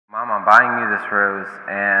I'm buying you this rose,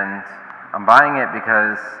 and I'm buying it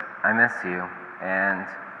because I miss you, and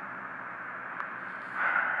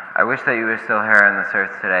I wish that you were still here on this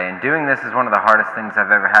earth today. And doing this is one of the hardest things I've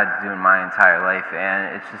ever had to do in my entire life,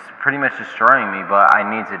 and it's just pretty much destroying me, but I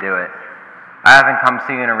need to do it. I haven't come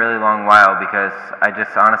see you in a really long while because I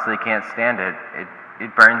just honestly can't stand it. It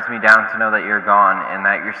burns me down to know that you're gone and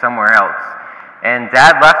that you're somewhere else. And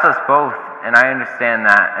Dad left us both, and I understand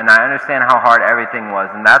that, and I understand how hard everything was,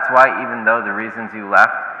 and that's why even though the reasons you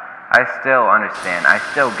left, I still understand. I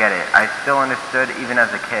still get it. I still understood even as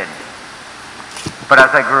a kid. But as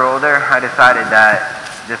I grew older, I decided that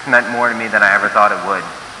this meant more to me than I ever thought it would.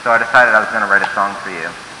 So I decided I was going to write a song for you.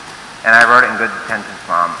 And I wrote it in good intentions,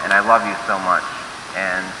 Mom, and I love you so much.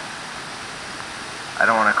 And I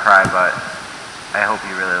don't want to cry, but I hope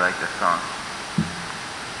you really like this song.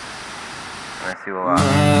 Let me see what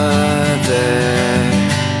Mother,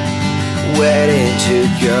 where did you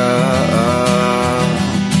go?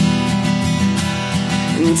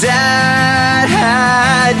 Dad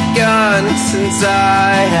had gone since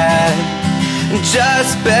I had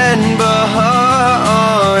just been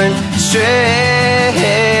born. Straight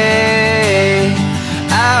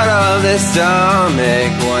out of the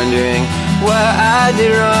stomach, wondering what I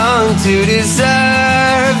did wrong to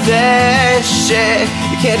deserve this shit.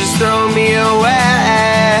 You can't just throw me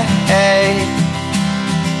away.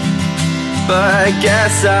 But I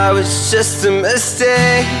guess I was just a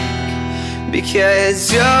mistake,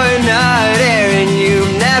 because you're not here and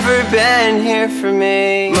you've never been here for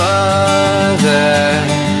me. Mother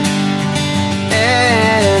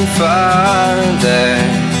and Father,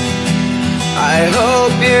 I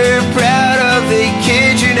hope you're proud of the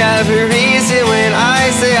kid you never raised when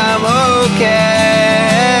I say I'm okay.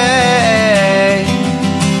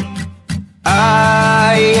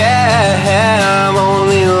 I am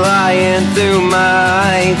only lying through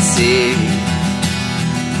my teeth,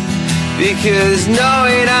 because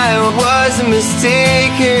knowing I was a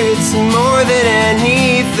mistake hurts more than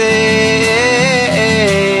anything.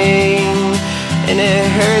 And it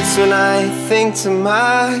hurts when I think to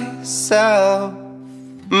myself,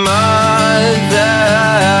 Mother,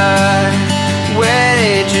 where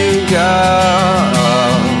did you go?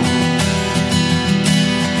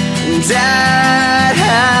 Dad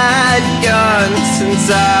had gone since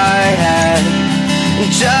I had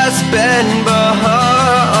just been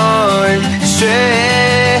born.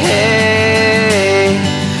 Straight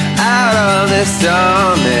out of the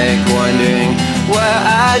stomach, wondering what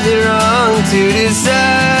I did wrong to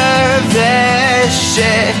deserve this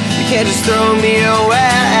shit. You can't just throw me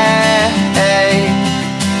away.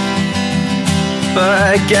 But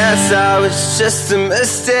I guess I was just a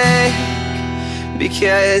mistake,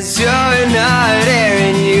 because you're not here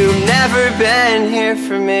and you've never been here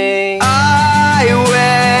for me. I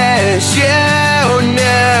wish you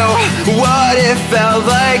knew what it felt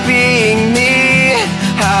like being me,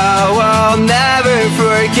 how I'll never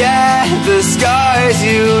forget the scars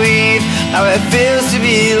you leave, how it feels to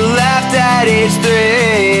be left at age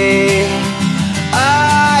 3.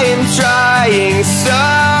 I am trying so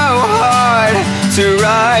hard to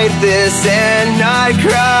write this and not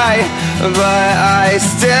cry, but I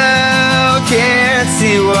still can't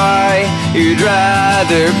see why you'd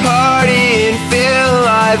rather party and feel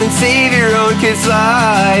alive than save your own kid's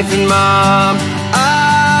life. And Mom,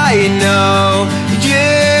 I know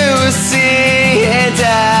you see, and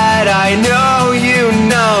Dad, I know you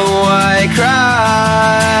know I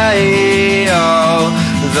cry all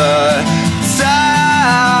the time.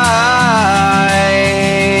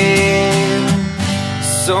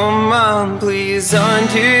 So Mom, please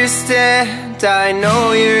understand, I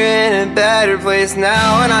know you're in a better place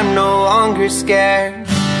now, and I'm no longer scared.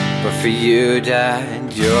 But for you,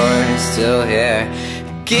 Dad, you're still here.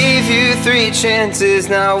 Gave you 3 chances,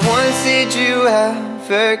 not once did you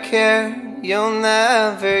ever care. You'll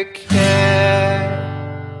never care.